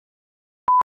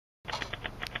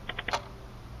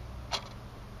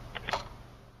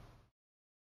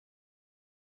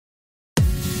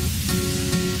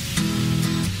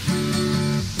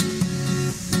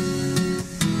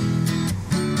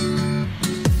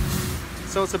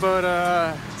So it's about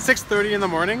 6:30 in the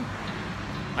morning.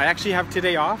 I actually have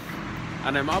today off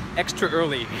and I'm up extra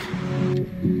early.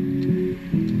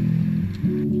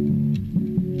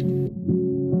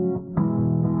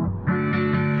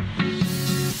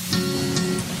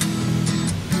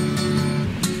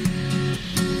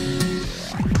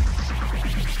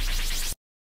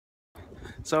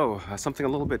 So, something a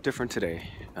little bit different today.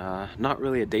 Not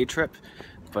really a day trip,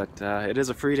 but it is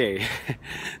a free day.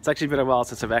 It's actually been a while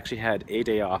since I've actually had a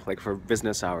day off, like for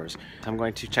business hours. I'm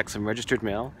going to check some registered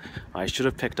mail I should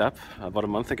have picked up about a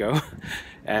month ago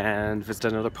and visit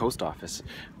another post office,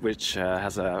 which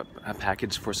has a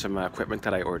package for some equipment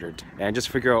that I ordered. And just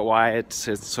figure out why it's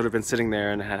sort of been sitting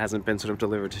there and hasn't been sort of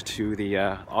delivered to the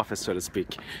office, so to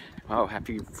speak. Wow,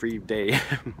 happy free day.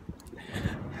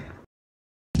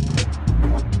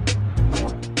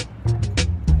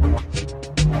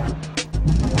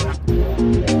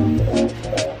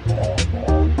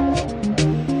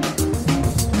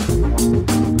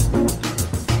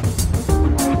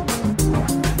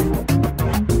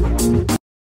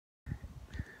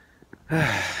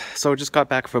 So I just got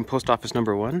back from post office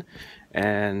number 1,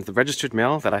 and the registered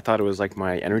mail that I thought it was like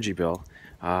my energy bill,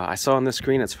 I saw on the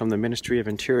screen it's from the Ministry of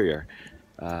Interior.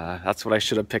 That's what I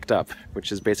should have picked up,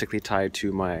 which is basically tied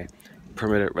to my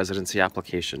permanent residency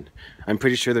application. I'm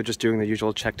pretty sure they're just doing the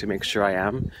usual check to make sure I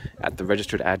am at the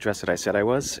registered address that I said I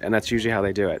was, and that's usually how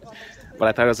they do it. But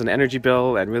I thought it was an energy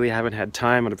bill and really haven't had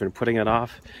time, and I've been putting it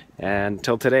off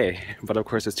until today. But of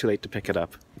course it's too late to pick it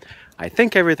up. I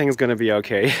think everything's going to be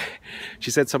okay.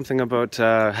 She said something about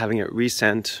having it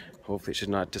resent. Hopefully it should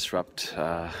not disrupt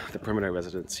the permanent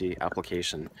residency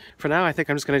application. For now, I think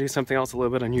I'm just going to do something else a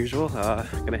little bit unusual.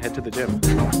 I'm going to head to the gym.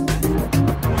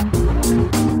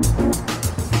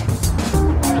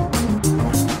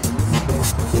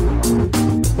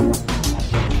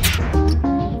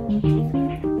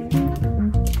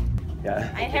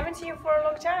 I haven't seen you for a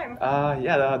long time.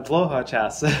 Dlouho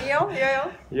čas. Jo.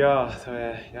 Jo, to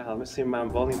je, já myslím, mám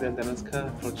volný den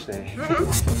dneska, proč ne?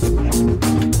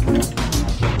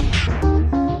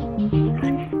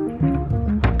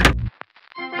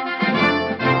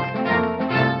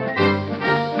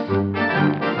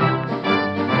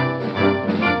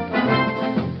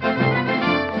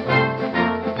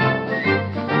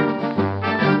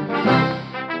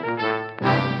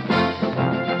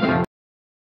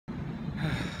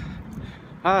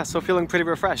 So feeling pretty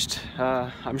refreshed.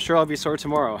 I'm sure I'll be sore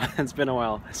tomorrow. It's been a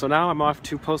while. So now I'm off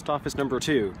to post office number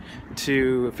 2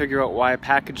 to figure out why a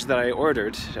package that I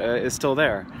ordered is still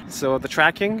there. So the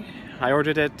tracking, I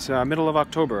ordered it middle of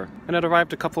October, and it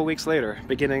arrived a couple weeks later,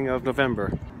 beginning of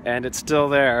November, and it's still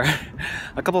there.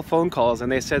 A couple phone calls,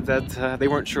 and they said that they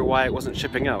weren't sure why it wasn't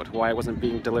shipping out, why it wasn't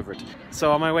being delivered.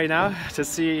 So on my way now to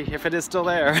see if it is still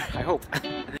there, I hope.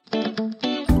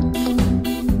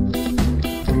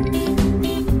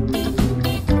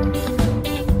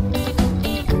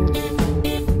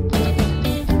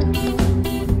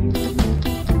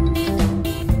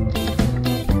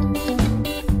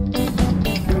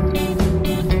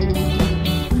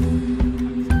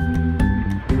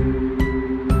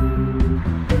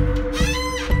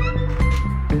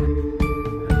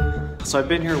 So I've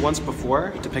been here once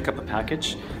before to pick up a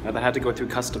package that had to go through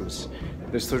customs.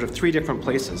 There's sort of 3 different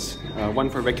places. One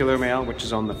for regular mail, which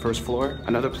is on the 1st floor.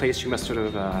 Another place you must sort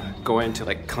of go in to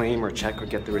like claim or check or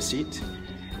get the receipt.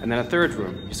 And then a 3rd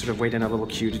room. You sort of wait in a little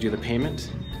queue to do the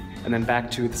payment. And then back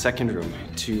to the 2nd room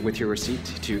with your receipt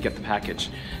to get the package.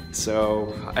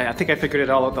 So I think I figured it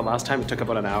all out the last time. It took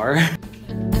about an hour.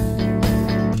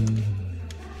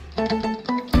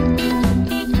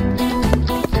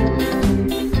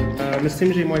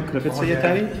 Myslím, že moje krabice je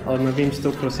tady, ale nevím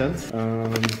 100%.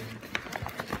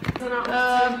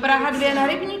 Praha 2 na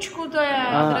Rybníčku, to je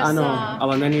adresa. Ano,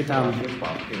 ale není tam.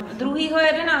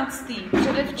 2.11.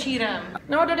 předevčírem.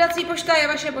 No, dodací pošta je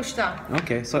vaše pošta.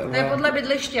 Okay, so, to je podle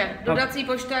bydliště. Dodací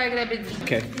pošta je kde bydlí.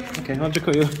 Okay, no,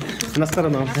 děkuji.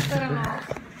 Nashledanou.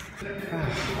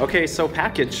 Okay, so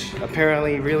package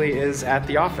apparently really is at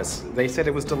the office. They said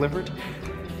it was delivered.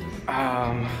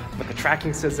 But the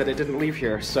tracking says that it didn't leave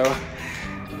here, so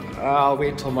I'll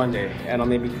wait till Monday and I'll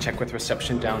maybe check with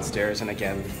reception downstairs and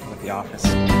again with the office.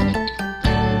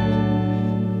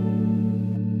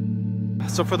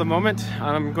 So for the moment,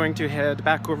 I'm going to head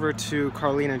back over to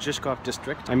Karlin and Žižkov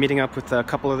district. I'm meeting up with a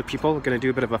couple other people. We're going to do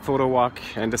a bit of a photo walk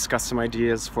and discuss some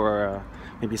ideas for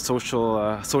maybe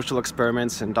social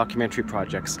experiments and documentary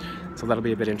projects. So that'll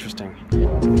be a bit interesting.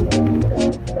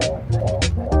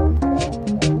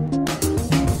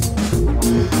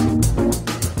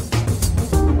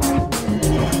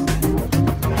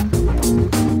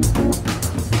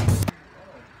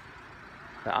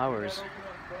 The hours.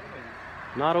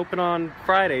 Not open on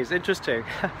Fridays. Interesting.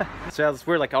 So as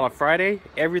we're like on a Friday,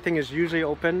 everything is usually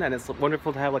open, and it's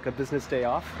wonderful to have like a business day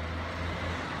off.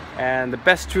 And the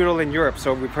best strudel in Europe,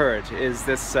 so we've heard, is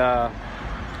this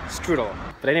strudel.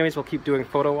 But anyways, we'll keep doing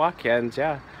photo walk, and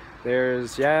yeah,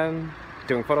 there's Jan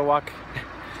doing photo walk.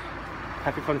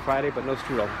 Happy Fun Friday, but no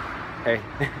strudel. Hey.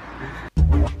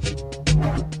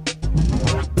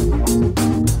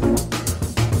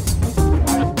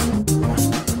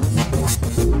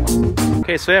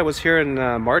 Okay, so yeah, I was here in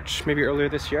March, maybe earlier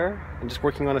this year, and just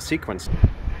working on a sequence.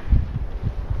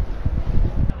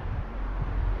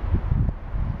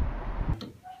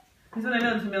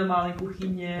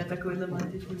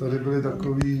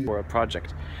 For a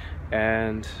project,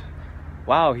 and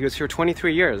wow, he was here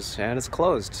 23 years, and it's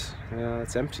closed.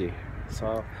 It's empty.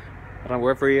 So I don't know,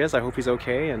 wherever he is, I hope he's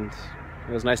okay, and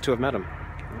it was nice to have met him.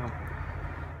 Wow.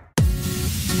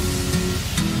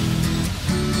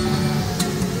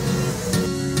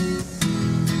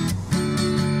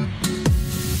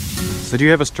 So do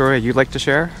you have a story you'd like to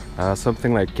share?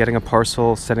 Something like getting a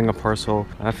parcel, sending a parcel?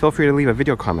 Feel free to leave a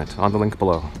video comment on the link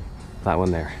below. That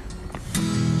one there.